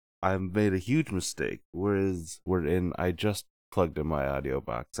I made a huge mistake. I just plugged in my audio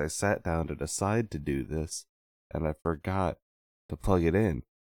box. I sat down to decide to do this, and I forgot to plug it in,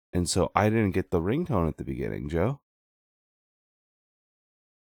 and so I didn't get the ringtone at the beginning. Joe,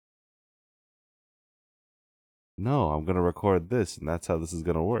 no, I'm gonna record this, and that's how this is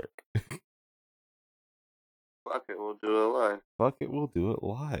gonna work. Fuck it, we'll do it live. Fuck it, we'll do it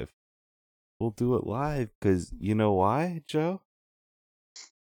live. We'll do it live, cause you know why, Joe?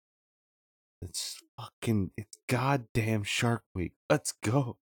 It's goddamn Shark Week. Let's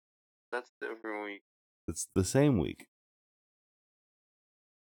go. That's different week. It's the same week.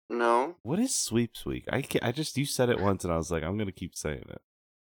 No, What is Sweeps Week? You said it once, and I was like, I'm gonna keep saying it.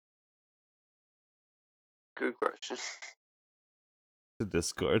 good question. The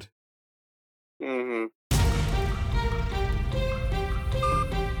Discord. Mm-hmm.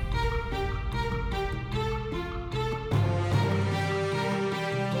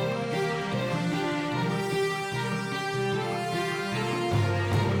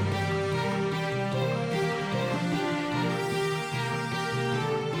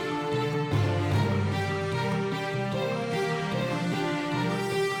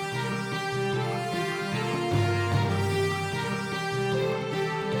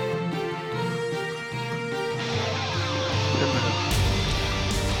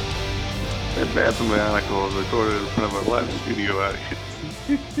 That Bath and Bionicle was recorded in front of a live studio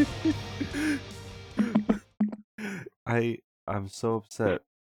audience. I'm so upset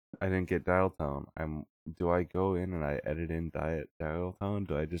I didn't get dial tone. Do I go in and I edit in dial tone?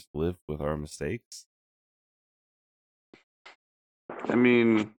 Do I just live with our mistakes? I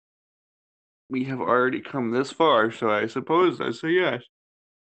mean, we have already come this far, so I suppose I say yes.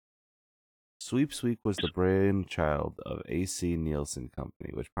 Sweeps Week was the brainchild of A.C. Nielsen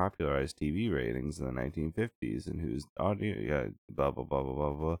Company, which popularized TV ratings in the 1950s and whose blah blah blah blah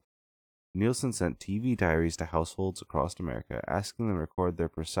blah blah. Nielsen sent TV diaries to households across America, asking them to record their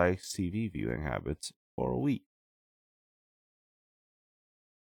precise TV viewing habits for a week.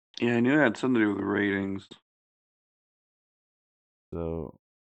 Yeah, I knew it had something to do with the ratings. So,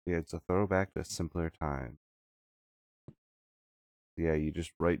 yeah, it's a throwback to simpler times. Yeah, you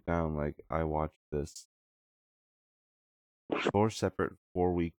just write down, like, I watched this. 4 separate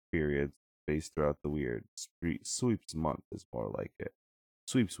 4-week periods spaced throughout the weird. Sweeps month is more like it.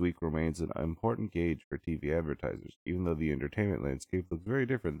 Sweeps Week remains an important gauge for TV advertisers, even though the entertainment landscape looks very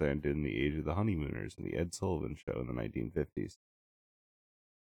different than it did in the age of the Honeymooners and the Ed Sullivan Show in the 1950s.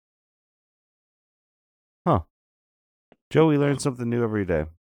 Huh. Joe, we learn something new every day.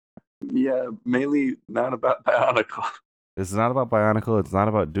 Yeah, mainly not about Bionicle. It's not about Bionicle. It's not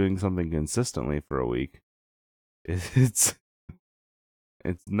about doing something consistently for a week. It's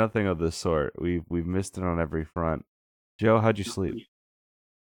it's nothing of the sort. We've missed it on every front. Joe, how'd you sleep?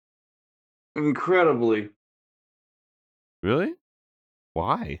 Incredibly. Really?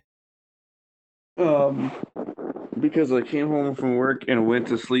 Why? Um, because I came home from work and went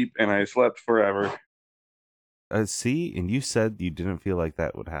to sleep and I slept forever. See, and you said you didn't feel like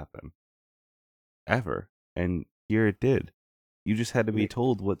that would happen ever, and here it did. You just had to be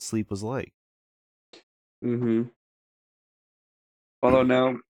told what sleep was like. Mm-hmm. Although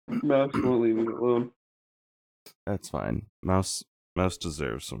now, Mouse won't leave me alone. That's fine. Mouse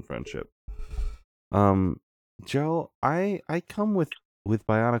deserves some friendship. Um, Joe, I come with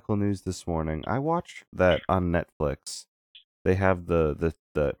Bionicle news this morning. I watched that on Netflix. They have the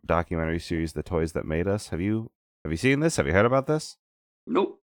documentary series, The Toys That Made Us. Have you seen this? Have you heard about this?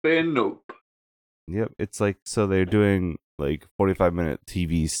 Nope and nope. Yep, it's like, so they're doing like 45-minute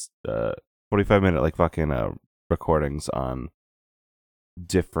TVs, 45-minute like fucking recordings on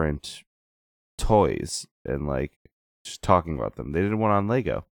different toys and like just talking about them. They did one on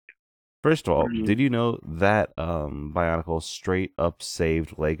Lego. First of all, Mm-hmm. did you know that Bionicle straight up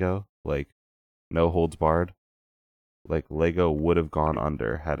saved Lego? Like, no holds barred. Like, Lego would have gone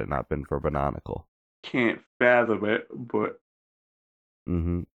under had it not been for Bionicle. Can't fathom it, but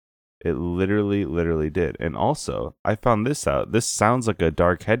Mm-hmm. It literally did. And also, I found this out. This sounds like a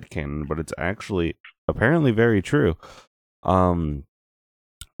dark headcanon, but it's actually apparently very true. Um,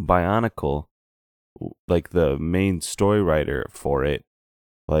 Bionicle, like the main story writer for it,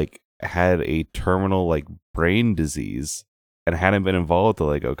 like had a terminal like brain disease and hadn't been involved with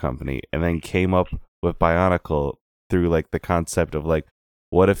the Lego company, and then came up with Bionicle through like the concept of like,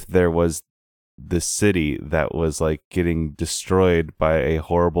 what if there was this city that was like getting destroyed by a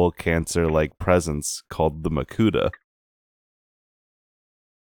horrible cancer like presence called the Makuta.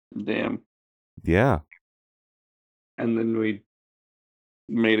 damn. Yeah. And then we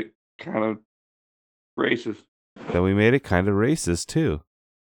made it kind of racist. Then we made it kind of racist too.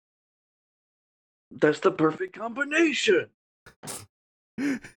 That's the perfect combination.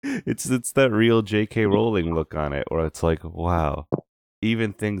 It's that real J.K. Rowling look on it, where it's like, wow,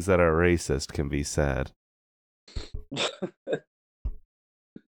 even things that are racist can be sad.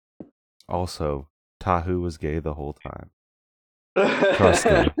 Also, Tahu was gay the whole time. Trust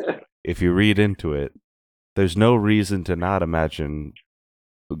me, if you read into it, there's no reason to not imagine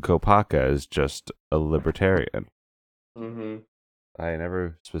Kopaka as just a libertarian. Mm-hmm. I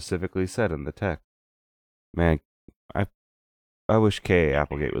never specifically said in the text. Man, I wish K.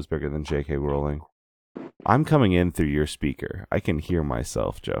 Applegate was bigger than J.K. Rowling. I'm coming in through your speaker. I can hear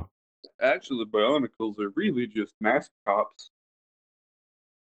myself, Joe. Actually, the Bionicles are really just mask cops.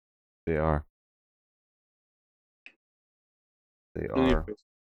 They are. They are. Anyways,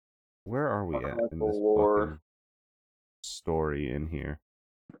 Where are we at in this lore. fucking story in here?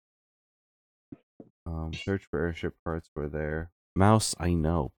 Search for airship parts were there. Mouse, I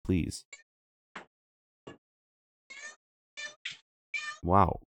know, please.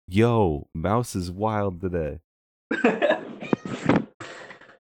 Wow. Yo, Mouse is wild today.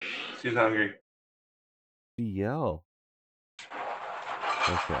 She's hungry. Yell.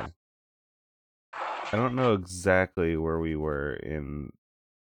 Okay. I don't know exactly where we were in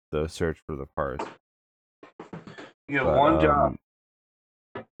the search for the parts. You have But, one job.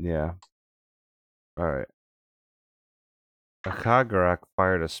 Yeah. Alright. Akagarak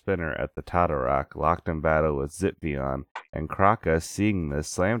fired a spinner at the Tatarak, locked in battle with Zitbion, and Kraka, seeing this,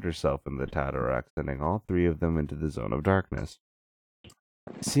 slammed herself in the Tatarak, sending all three of them into the zone of darkness.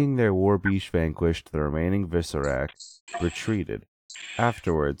 Seeing their war beast vanquished, the remaining Visorak retreated.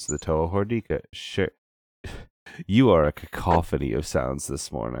 Afterwards, the Toa Hordika You are a cacophony of sounds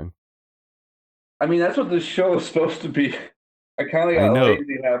this morning. I mean, that's what this show is supposed to be. I kind of I got know.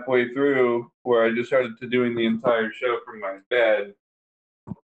 lazy halfway through, where I just started to doing the entire show from my bed.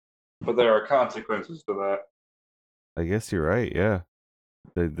 But there are consequences to that. I guess you're right, yeah.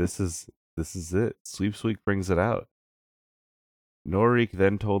 This is it. Sleep Sweek brings it out. Norik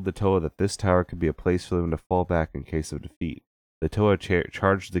then told the Toa that this tower could be a place for them to fall back in case of defeat. The Toa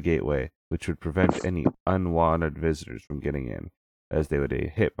charged the gateway, which would prevent any unwanted visitors from getting in, as they would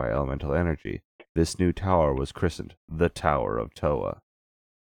be hit by elemental energy. This new tower was christened the Tower of Toa.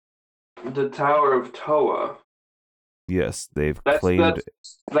 The Tower of Toa. Yes, they've That's claimed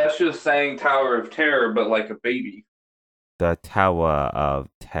that's just saying Tower of Terror, but like a baby. the Tower of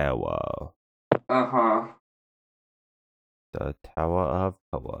Toa. Uh-huh. The Tower of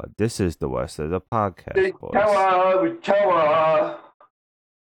Toa. This is the West of the podcast, The boys. Tower of Toa.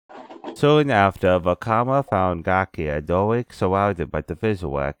 Soon after, Vakama found Gaki Adoic surrounded by the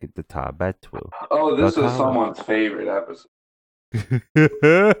Visuak at the Tabetu. Oh, this is Vakama. someone's favorite episode.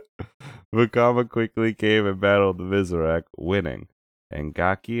 Vakama quickly came and battled the Visorak, winning. And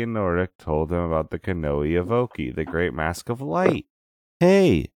Gaki and Norik told him about the Kanoe of Oki, the Great Mask of Light.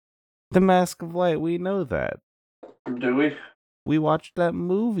 Hey, the Mask of Light, we know that. Do we? We watched that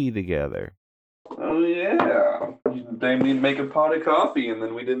movie together. Oh, yeah. They make a pot of coffee and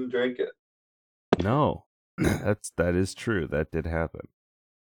then we didn't drink it. No, that is true. That did happen.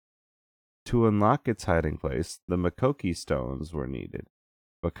 To unlock its hiding place, the Makoki stones were needed.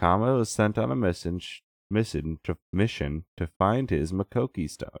 Vakama was sent on a mission to find his Makoki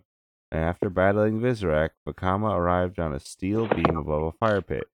stone. And after battling Visorak, Vakama arrived on a steel beam above a fire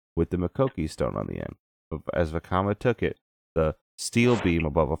pit with the Makoki stone on the end. As Vakama took it, the steel beam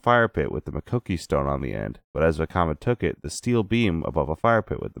above a fire pit with the Makoki stone on the end. But as Vakama took it, the steel beam above a fire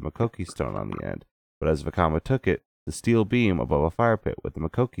pit with the Makoki stone on the end. But as Vakama took it, the steel beam above a fire pit with the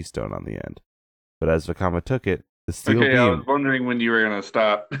Makoki stone on the end. But as Vakama took it, the steel beam... I was wondering when you were going to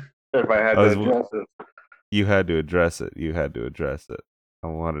stop. If I had to address it. You had to address it. I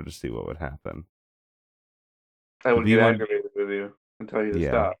wanted to see what would happen. I would get aggravated with you and tell you to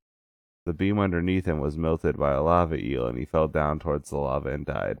stop. The beam underneath him was melted by a lava eel, and he fell down towards the lava and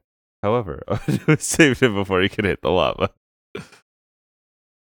died. However, saved him before he could hit the lava.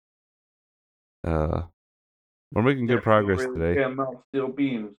 We're making good progress today. Yeah, melt steel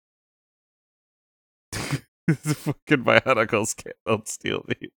beams. The fucking Bionicles can't melt steel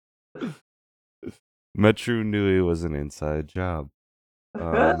beams. Metru knew it was an inside job.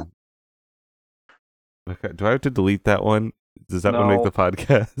 Okay, do I have to delete that one? Does that one make the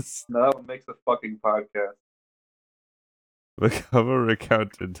podcast? No, that one makes the fucking podcast. Vakama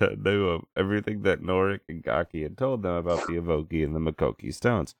recounted to Nuum everything that Norik and Gaki had told them about the Avoki and the Makoki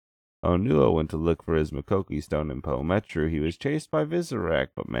stones. Onua went to look for his Makoki stone in Po-Metru. He was chased by Visorak,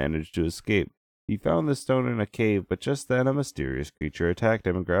 but managed to escape. He found the stone in a cave, but just then a mysterious creature attacked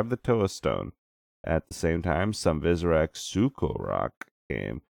him and grabbed the Toa stone. At the same time, some Visorak Sukorok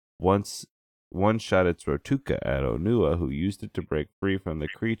came. Once one shot its Rotuka at Onua, who used it to break free from the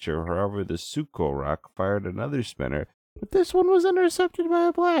creature. However, the Suko rock fired another spinner, but this one was intercepted by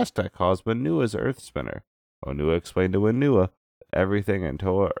a blast that caused Wanua's earth spinner. Onua explained to Wanua everything, and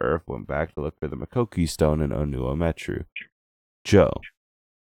Toa Earth went back to look for the Makoki stone in Onua Metru. Joe,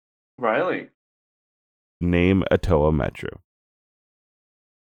 Riley. name a Toa Metru.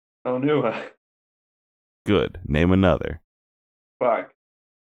 Onua. Good. Name another. Fuck.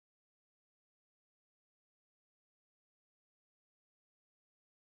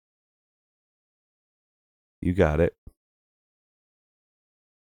 You got it.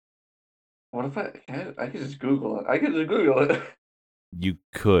 What if I could just Google it? I could just Google it. You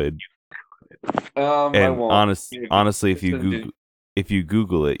could. I And won't. honestly, if you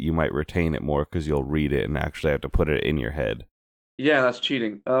Google it, you might retain it more because you'll read it and actually have to put it in your head. Yeah, that's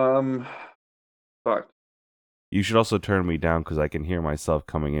cheating. Fuck. You should also turn me down because I can hear myself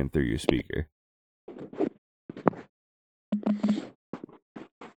coming in through your speaker.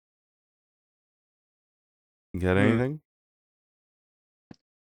 Got anything?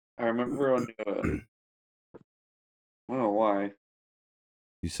 I remember on. I don't know why.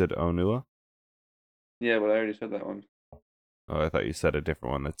 You said Onua? Yeah, but I already said that one. Oh, I thought you said a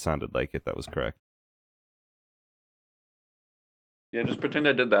different one that sounded like it. That was correct. Yeah, just pretend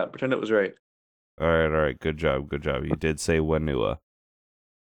I did that. Pretend it was right. All right. Good job. You did say Wanua.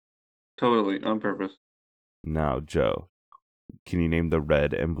 Totally, on purpose. Now, Joe, can you name the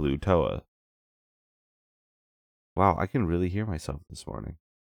red and blue Toa? Wow, I can really hear myself this morning.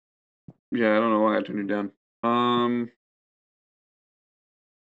 Yeah, I don't know why I turned it down.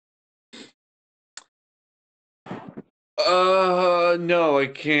 No, I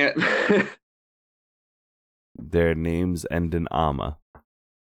can't. Their names end in Ama.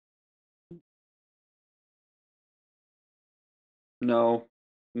 No,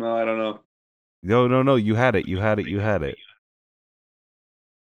 I don't know. No. You had it.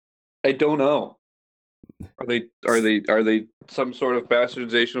 I don't know. Are they some sort of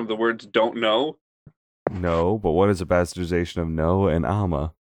bastardization of the words "don't know"? No, but what is a bastardization of no and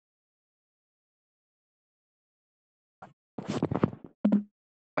Ama?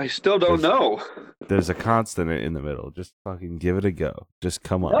 I still don't know. There's a consonant in the middle. Just fucking give it a go. Just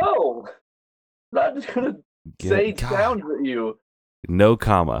come on. No, I'm not just gonna say sounds at you. No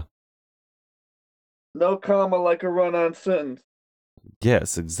comma. No comma, like a run-on sentence.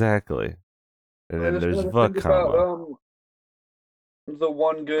 Yes, exactly. And then there's the think comma. about the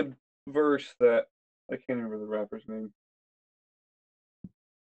one good verse that I can't remember the rapper's name.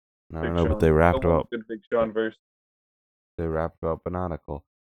 I don't know, but they rapped about Big Sean verse. They rapped about Bananacle.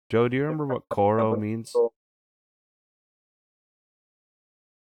 Joe, do you remember what Koro means? Do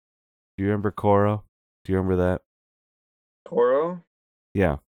you remember Koro? Do you remember that? Koro?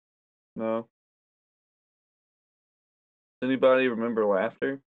 Yeah. No. Anybody remember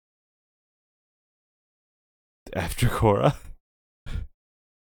laughter? After Korra?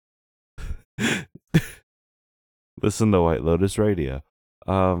 Listen to White Lotus Radio.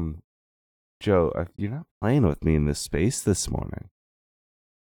 Joe, you're not playing with me in this space this morning.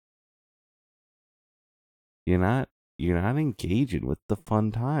 You're not engaging with the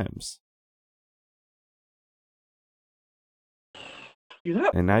fun times. You're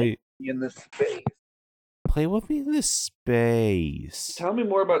not in this space. Play with me in this space. Tell me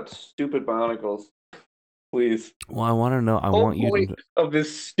more about stupid Bionicles, please. Well, I want to know. The whole point of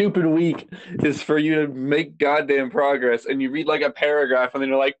this stupid week is for you to make goddamn progress, and you read like a paragraph, and then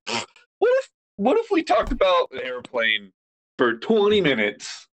you're like, "What if we talked about an airplane for 20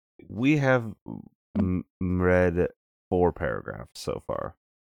 minutes?" We have read 4 paragraphs so far.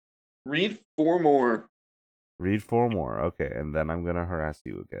 Read 4 more. Okay, and then I'm gonna harass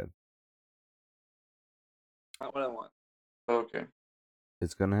you again. Not what I want. Okay.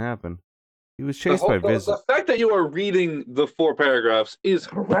 It's gonna happen. He was chased by Viz. The fact that you are reading the 4 paragraphs is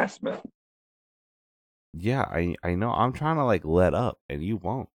harassment. Yeah, I know. I'm trying to like let up, and you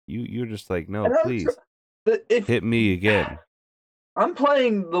won't. You're just like, no, please hit me again. I'm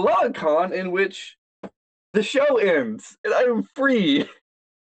playing the log con in which the show ends, and I'm free.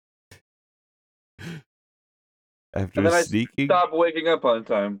 After sneaking, I stop waking up on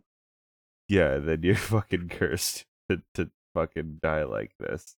time. Yeah, then you're fucking cursed to fucking die like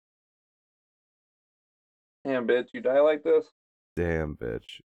this. Damn, bitch, you die like this? Damn,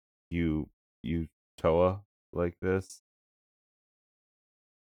 bitch. You Toa like this?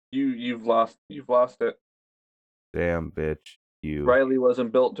 You've lost it. Damn, bitch. Riley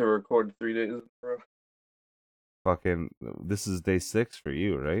wasn't built to record 3 days in a row. Fucking, this is day 6 for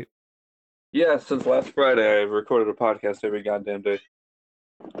you, right? Yeah, since last Friday, I've recorded a podcast every goddamn day.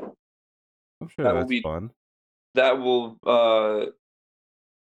 Oh sure That will that's be fun. that will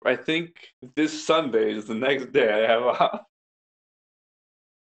I think this Sunday is the next day I have off.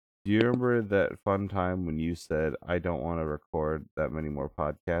 Do you remember that fun time when you said, I don't want to record that many more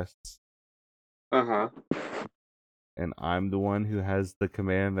podcasts? Uh-huh. And I'm the one who has the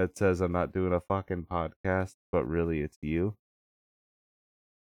command that says I'm not doing a fucking podcast, but really it's you?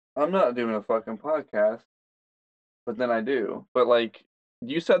 I'm not doing a fucking podcast, but then I do. But like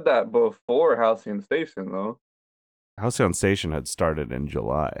you said that before Halcyon Station though. Halcyon Station had started in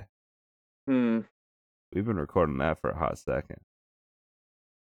July. Hmm. We've been recording that for a hot second.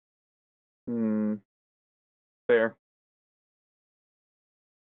 Hmm. Fair.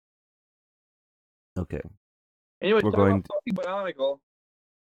 Okay. Anyway, We're talk about going fucking Bionicle.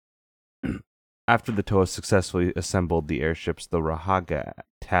 After the Toa successfully assembled the airships, the Rahaga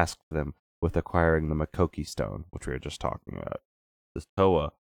tasked them with acquiring the Makoki Stone, which we were just talking about. The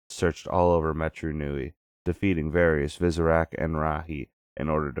Toa searched all over Metru Nui, defeating various Visorak and Rahi in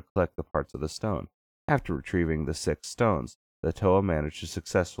order to collect the parts of the stone. After retrieving the 6 stones, the Toa managed to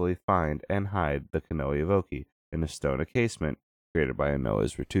successfully find and hide the Kanohi of Oki in a stone encasement created by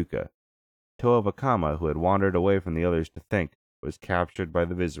Anoa's Rituka. Toa Vakama, who had wandered away from the others to think, was captured by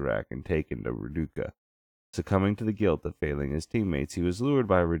the Visorak and taken to Ruduka. Succumbing to the guilt of failing his teammates, he was lured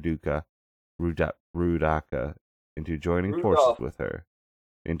by Rudaka into joining forces Rudolph. with her,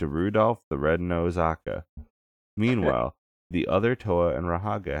 into Rudolph the Red-Nosed Akka. Meanwhile, the other Toa and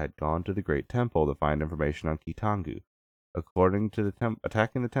Rahaga had gone to the Great Temple to find information on Kitangu. According to the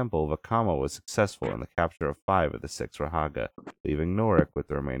attacking the temple, Vakama was successful in the capture of 5 of the 6 Rahaga, leaving Norik with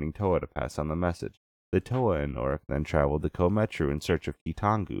the remaining Toa to pass on the message. The Toa and Norik then traveled to Kometru in search of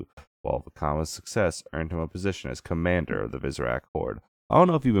Kitangu, while Vakama's success earned him a position as commander of the Visorak Horde. I don't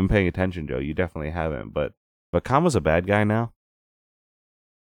know if you've been paying attention, Joe. You definitely haven't, but Vakama's a bad guy now.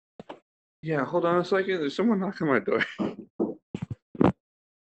 Yeah, hold on a second. There's someone knocking on my door.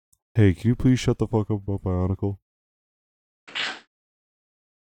 Hey, can you please shut the fuck up about Bionicle?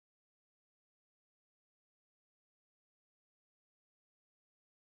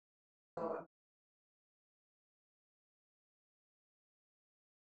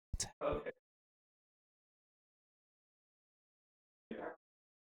 Okay.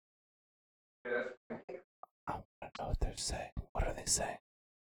 I want to know what they're saying. What are they saying?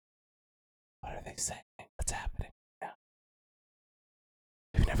 What are they saying? What's happening now?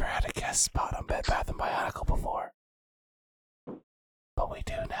 We've never had a guest spot on Bed Bath & Bionicle before. But we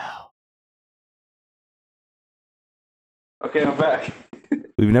do now. Okay, I'm back.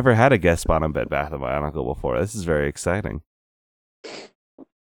 We've never had a guest spot on Bed Bath & Bionicle before. This is very exciting.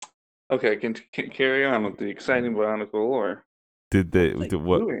 Okay, can carry on with the exciting Bionicle lore. Did they...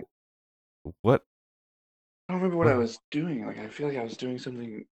 What? What? I don't remember what I was doing. Like, I feel like I was doing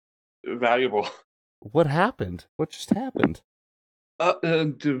something valuable. What happened? What just happened? My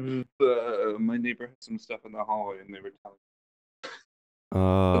neighbor had some stuff in the hallway, and they were telling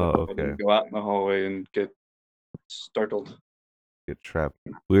Oh, me okay. to go out in the hallway and get startled. Get trapped.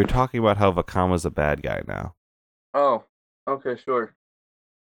 We were talking about how Vakama's a bad guy now. Oh, okay, sure.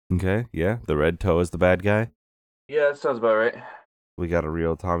 Okay, yeah? The Red Toe is the bad guy? Yeah, that sounds about right. We got a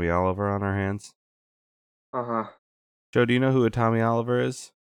real Tommy Oliver on our hands? Uh-huh. Joe, do you know who a Tommy Oliver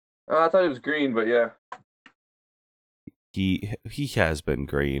is? I thought it was green, but yeah. He has been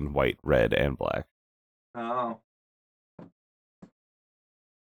green, white, red, and black. Oh.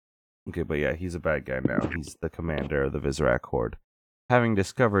 Okay, but yeah, he's a bad guy now. He's the commander of the Visorak Horde. Having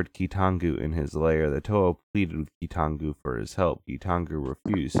discovered Kitangu in his lair, the Toa pleaded with Kitangu for his help. Kitangu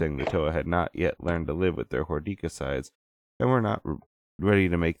refused, saying the Toa had not yet learned to live with their Hordika sides and were not ready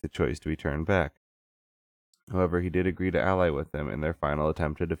to make the choice to be turned back. However, he did agree to ally with them in their final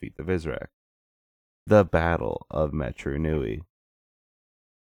attempt to defeat the Visorak. The Battle of Metru Nui.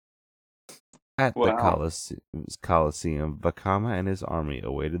 At the Colosseum, Vakama and his army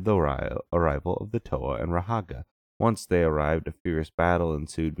awaited the arrival of the Toa and Rahaga. Once they arrived, a fierce battle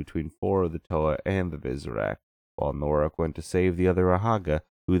ensued between 4 of the Toa and the Visorak, while Norik went to save the other Rahaga,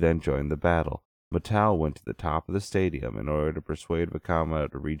 who then joined the battle. Matau went to the top of the stadium in order to persuade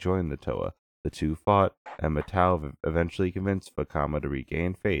Vakama to rejoin the Toa. The two fought, and Matau eventually convinced Vakama to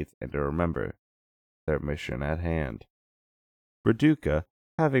regain faith and to remember their mission at hand. Raduka,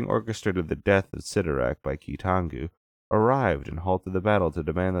 having orchestrated the death of Sidorak by Kitangu, arrived and halted the battle to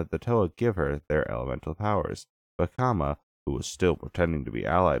demand that the Toa give her their elemental powers. Vakama, who was still pretending to be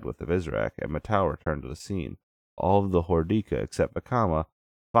allied with the Visorak, and Matau returned to the scene. All of the Hordika, except Vakama,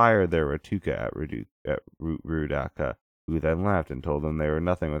 fired their Ratuka at Rudaka, who then laughed and told them they were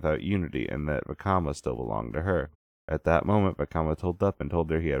nothing without unity and that Vakama still belonged to her. At that moment, Vakama told up and told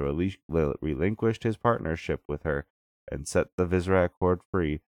her he had relinquished his partnership with her and set the Vizrak horde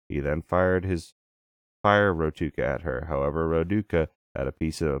free. He then fired his fire Rotuka at her. However, Rotuka had a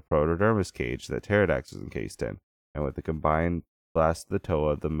piece of a protodermis cage that Pterodax was encased in, and with the combined blast of the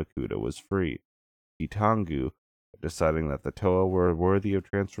Toa, the Makuta was free. Kitangu, deciding that the Toa were worthy of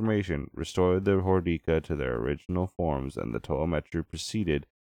transformation, restored the Hordika to their original forms, and the Toa Metru proceeded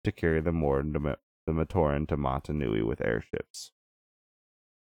to carry the Matoran to Mata Nui with airships.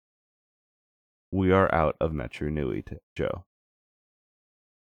 We are out of Metru Nui, Joe.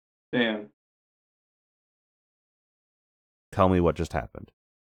 Damn. Tell me what just happened.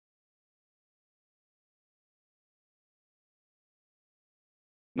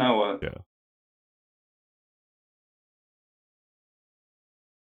 Now what? Joe.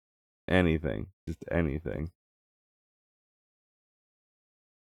 Anything. Just anything.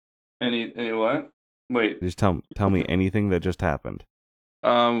 Any what? Wait. Just tell me anything that just happened.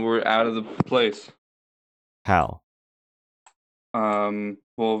 We're out of the place. How? Well,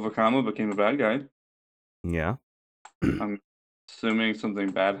 Vakama became a bad guy. Yeah. I'm assuming something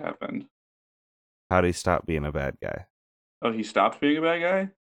bad happened. How did he stop being a bad guy? Oh, he stopped being a bad guy?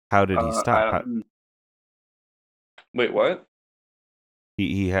 How did he stop? Wait, what?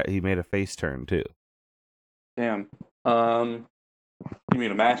 He made a face turn too. Damn. You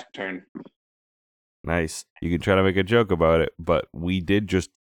mean a mask turn? Nice. You can try to make a joke about it, but we did just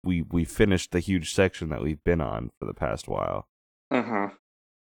we finished the huge section that we've been on for the past while. Uh-huh.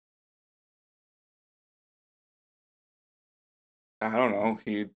 I don't know.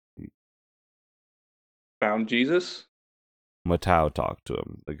 He found Jesus? Matau talked to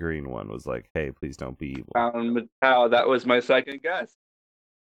him. The green one was like, "Hey, please don't be evil." Found Matau. That was my second guess.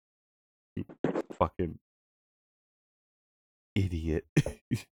 Fucking idiot.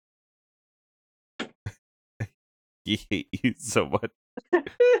 I hate you so much.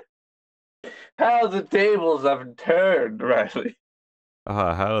 How the tables have turned, Riley.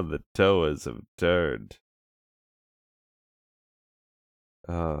 How the Toas have turned.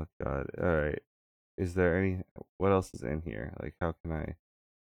 Oh god. Alright. Is there what else is in here? Like, how can I'm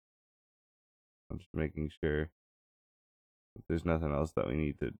just making sure there's nothing else that we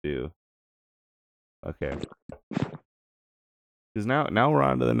need to do. Okay. Because now we're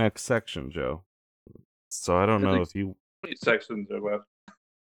on to the next section, Joe. So I don't know if you... How many sections are left?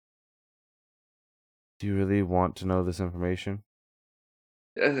 Do you really want to know this information?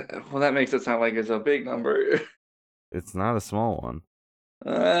 Well, that makes it sound like it's a big number. It's not a small one.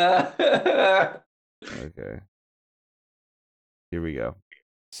 Okay. Here we go.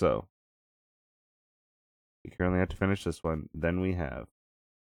 So, we currently have to finish this one. Then we're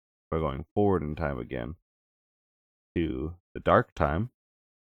going forward in time again to the dark time.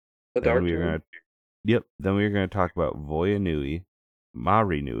 The dark time? Then we're going to talk about Voya Nui,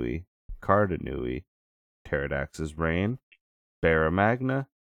 Mari Nui, Carda Nui, Pterodax's Reign, Barra Magna,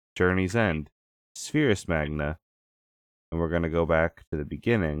 Journey's End, Spherus Magna, and we're going to go back to the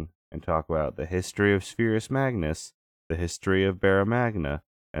beginning and talk about the history of Spherus Magnus, the history of Barra Magna,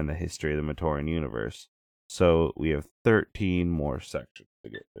 and the history of the Matoran universe. So we have 13 more sections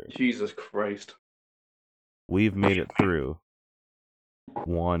to get through. Jesus Christ. We've made it through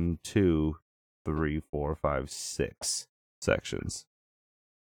 1, 2, 3, 4, 5, 6 sections.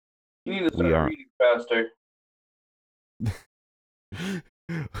 You need to start reading faster.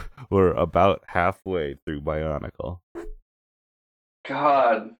 We're about halfway through Bionicle.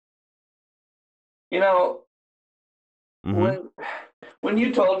 God. You know, when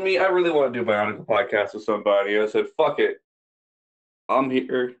you told me I really want to do a Bionicle podcast with somebody, I said, fuck it. I'm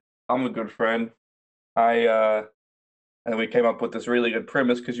here. I'm a good friend. And we came up with this really good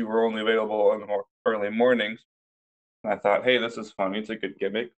premise because you were only available in the more early mornings. And I thought, hey, this is funny. It's a good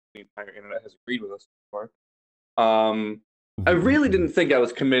gimmick. The entire internet has agreed with us so far. I really didn't think I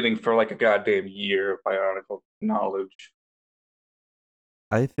was committing for like a goddamn year of Bionicle knowledge.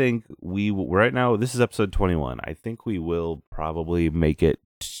 I think right now, this is episode 21. I think we will probably make it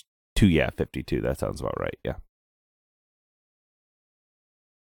to 52. That sounds about right. Yeah.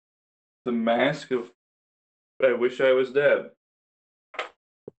 The Mask of I Wish I Was Dead.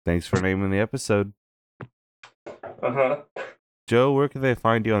 Thanks for naming the episode. Uh-huh. Joe, where can they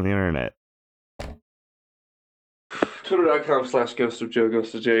find you on the internet? Twitter.com/ghostofjoe,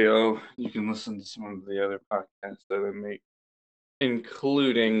 ghostofjo. You can listen to some of the other podcasts that I make,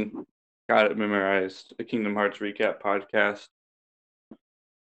 including Got It Memorized, a Kingdom Hearts recap podcast.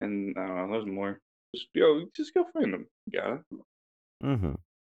 And I don't know, there's more. Just go find them. Yeah.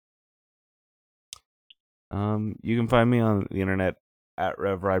 You can find me on the internet at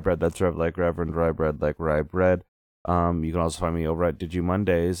Rev Rye Bread. That's Rev like Reverend, Rye Bread like Rye Bread. You can also find me over at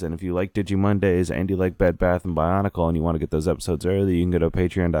Digimondays, and if you like Digimondays and you like Bed Bath & Bionicle and you want to get those episodes early, you can go to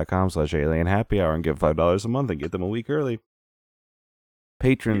patreon.com/alienhappyhour and give $5 a month and get them a week early.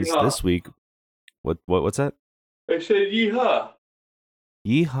 Patrons this week, what's that? I said yeehaw.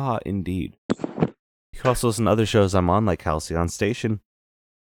 Yeehaw, indeed. You can also listen to other shows I'm on, like Halcyon Station,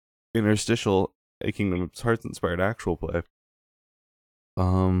 Interstitial, A Kingdom of Hearts inspired actual play,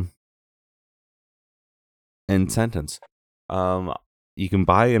 and Sentence. You can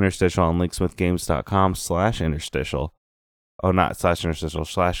buy Interstitial on linksmithgames.com/interstitial. Oh, not /interstitial,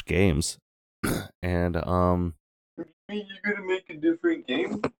 /games. And, You mean you're gonna make a different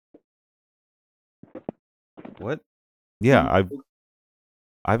game? What? Yeah,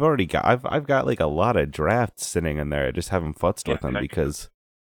 I've got like a lot of drafts sitting in there. I just haven't futzed with them because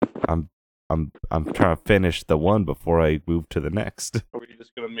I'm trying to finish the one before I move to the next. Or are you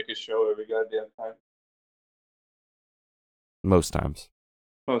just gonna make a show every goddamn time? Most times.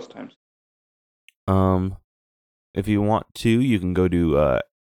 If you want to, you can go to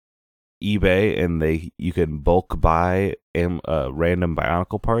eBay and you can bulk buy random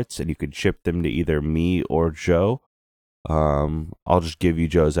Bionicle parts and you can ship them to either me or Joe. I'll just give you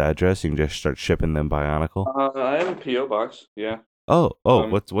Joe's address. You can just start shipping them Bionicle. I have a PO box. Yeah.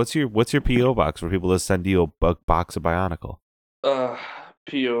 What's your PO box for people to send you a box of Bionicle?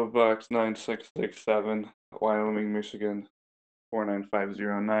 PO box 9667, Wyoming, Michigan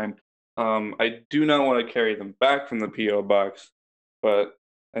 49509. I do not want to carry them back from the PO box, but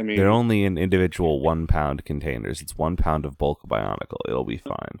I mean they're only in individual 1 pound containers. It's 1 pound of bulk Bionicle. It'll be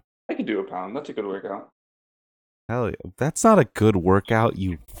fine. I can do a pound. That's a good workout. Hell yeah. That's not a good workout,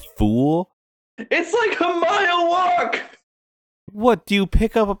 you fool. It's like a mile walk! What, do you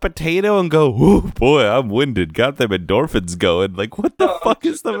pick up a potato and go, oh boy, I'm winded, got them endorphins going? Like, what the fuck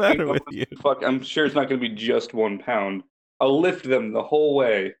is the matter with you? Fuck, I'm sure it's not going to be just 1 pound. I'll lift them the whole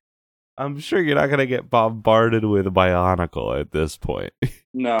way. I'm sure you're not going to get bombarded with Bionicle at this point.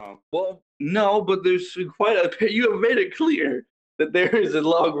 No. Well, no, but there's you have made it clear that there is a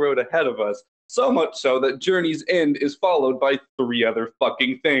long road ahead of us. So much so that Journey's End is followed by 3 other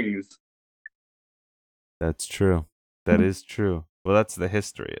fucking things. That's true. That is true. Well, that's the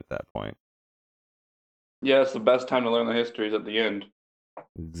history at that point. Yeah, it's the best time to learn the history is at the end.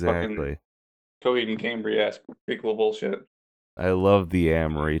 Exactly. Coheed and Cambria-esque prequel bullshit. I love the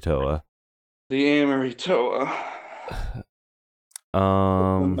Amory-Toa. The Amory-Toa.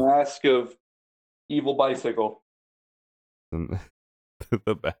 The mask of evil bicycle.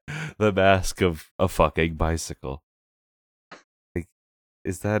 the mask of a fucking bicycle. Like,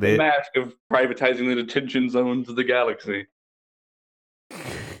 is that the it? The mask of privatizing the detention zones of the galaxy.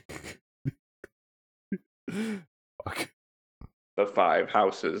 Fuck. The 5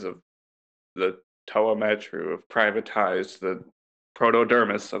 houses of the Toa Metru have privatized the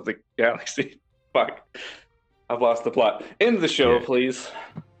protodermis of the galaxy. Fuck. I've lost the plot. End the show, please.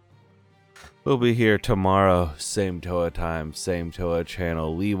 We'll be here tomorrow. Same Toa time, same Toa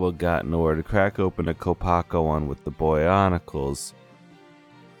channel. Lee will got in order to crack open a Kopako one with the Boyonicles.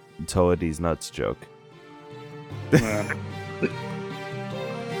 Toa D's nuts joke. My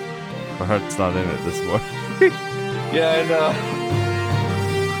heart's not in it this morning. Yeah, I know.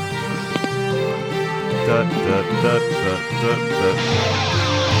 Dut, dut, dut, dut, dut, dut.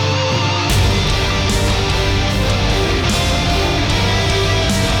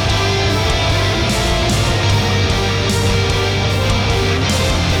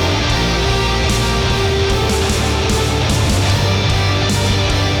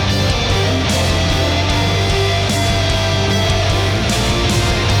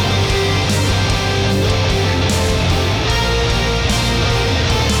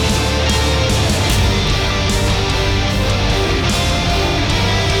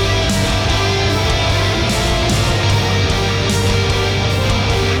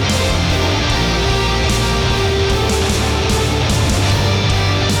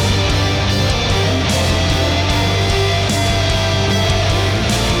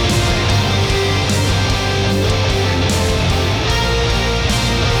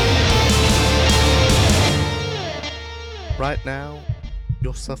 Right now,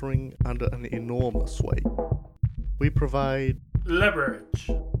 you're suffering under an enormous weight. We provide leverage,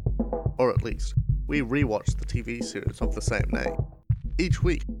 or at least, we rewatch the TV series of the same name. Each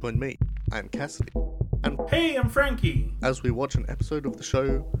week, join me, I'm Cassidy, and hey, I'm Frankie, as we watch an episode of the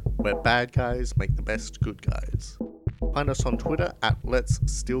show where bad guys make the best good guys. Find us on Twitter at Let's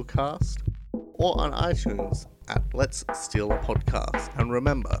Steelcast, or on iTunes at Let's Steal a Podcast. And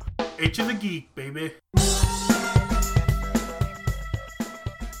remember, H is a geek, baby.